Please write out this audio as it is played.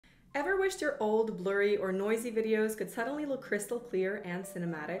Ever wished your old, blurry, or noisy videos could suddenly look crystal clear and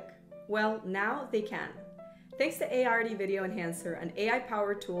cinematic? Well, now they can. Thanks to Aiarty Video Enhancer, an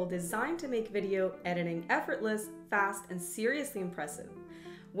AI-powered tool designed to make video editing effortless, fast, and seriously impressive.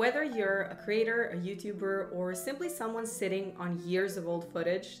 Whether you're a creator, a YouTuber, or simply someone sitting on years of old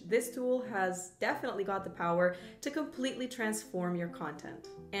footage, this tool has definitely got the power to completely transform your content.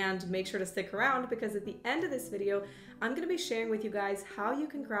 And make sure to stick around because at the end of this video, I'm going to be sharing with you guys how you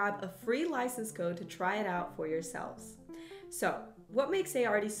can grab a free license code to try it out for yourselves. So, what makes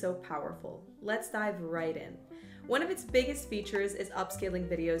Aiarty so powerful? Let's dive right in. One of its biggest features is upscaling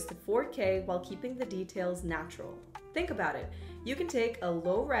videos to 4K while keeping the details natural. Think about it. You can take a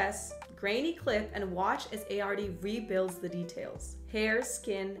low-res, grainy clip and watch as Aiarty rebuilds the details. Hair,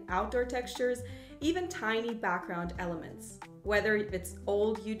 skin, outdoor textures, even tiny background elements. Whether it's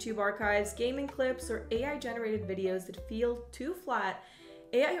old YouTube archives, gaming clips, or AI-generated videos that feel too flat,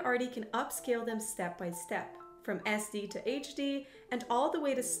 Aiarty can upscale them step by step, from SD to HD and all the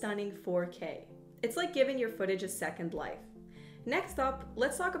way to stunning 4K. It's like giving your footage a second life. Next up,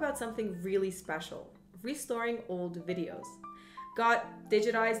 let's talk about something really special: restoring old videos. Got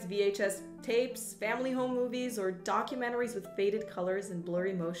digitized VHS tapes, family home movies, or documentaries with faded colors and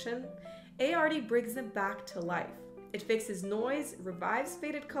blurry motion? Aiarty brings them back to life. It fixes noise, revives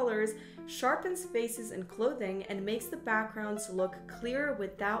faded colors, sharpens faces and clothing, and makes the backgrounds look clearer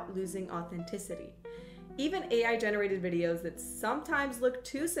without losing authenticity. Even AI-generated videos that sometimes look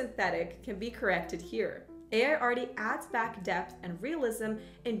too synthetic can be corrected here. Aiarty adds back depth and realism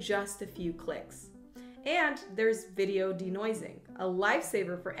in just a few clicks. And there's video denoising, a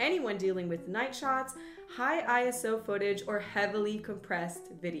lifesaver for anyone dealing with night shots, high ISO footage, or heavily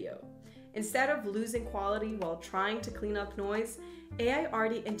compressed video. Instead of losing quality while trying to clean up noise,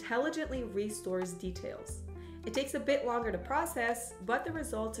 Aiarty intelligently restores details. It takes a bit longer to process, but the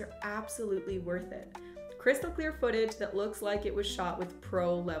results are absolutely worth it. Crystal clear footage that looks like it was shot with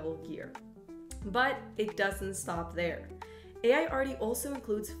pro-level gear. But it doesn't stop there. Aiarty also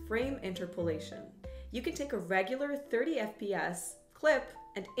includes frame interpolation. You can take a regular 30 FPS clip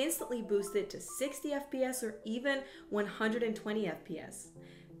and instantly boost it to 60 FPS or even 120 FPS.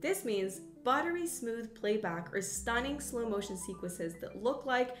 This means buttery smooth playback or stunning slow motion sequences that look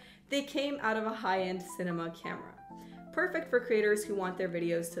like they came out of a high-end cinema camera. Perfect for creators who want their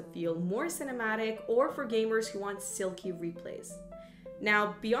videos to feel more cinematic or for gamers who want silky replays.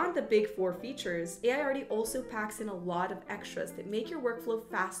 Now, beyond the big four features, Aiarty also packs in a lot of extras that make your workflow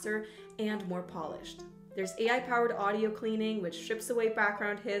faster and more polished. There's AI-powered audio cleaning, which strips away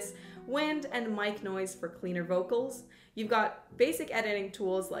background hiss, wind, and mic noise for cleaner vocals. You've got basic editing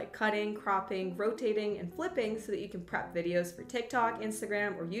tools like cutting, cropping, rotating, and flipping so that you can prep videos for TikTok,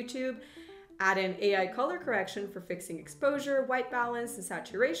 Instagram, or YouTube. Add in AI color correction for fixing exposure, white balance, and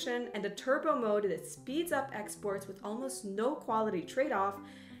saturation, and a turbo mode that speeds up exports with almost no quality trade-off,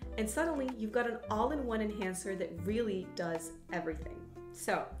 and suddenly you've got an all-in-one enhancer that really does everything.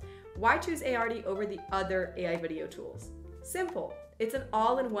 So, why choose Aiarty over the other AI video tools? Simple. It's an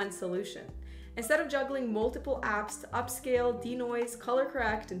all-in-one solution. Instead of juggling multiple apps to upscale, denoise, color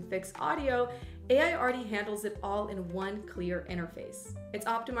correct, and fix audio, Aiarty handles it all in one clear interface. It's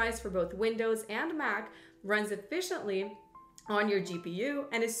optimized for both Windows and Mac, runs efficiently on your GPU,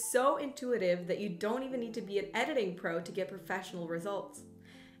 and is so intuitive that you don't even need to be an editing pro to get professional results.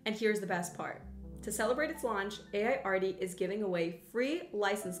 And here's the best part. To celebrate its launch, Aiarty is giving away free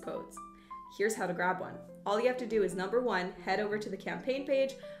license codes. Here's how to grab one. All you have to do is number one, head over to the campaign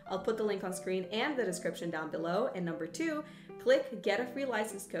page. I'll put the link on screen and the description down below. And number two, click get a free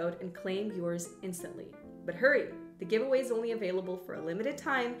license code and claim yours instantly. But hurry, the giveaway is only available for a limited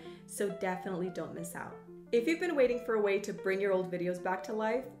time, so definitely don't miss out. If you've been waiting for a way to bring your old videos back to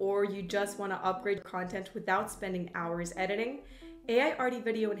life, or you just want to upgrade your content without spending hours editing, Aiarty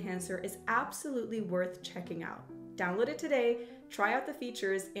Video Enhancer is absolutely worth checking out. Download it today, try out the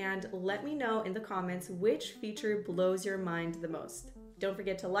features, and let me know in the comments which feature blows your mind the most. Don't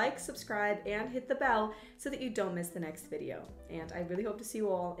forget to like, subscribe, and hit the bell so that you don't miss the next video. And I really hope to see you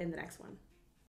all in the next one.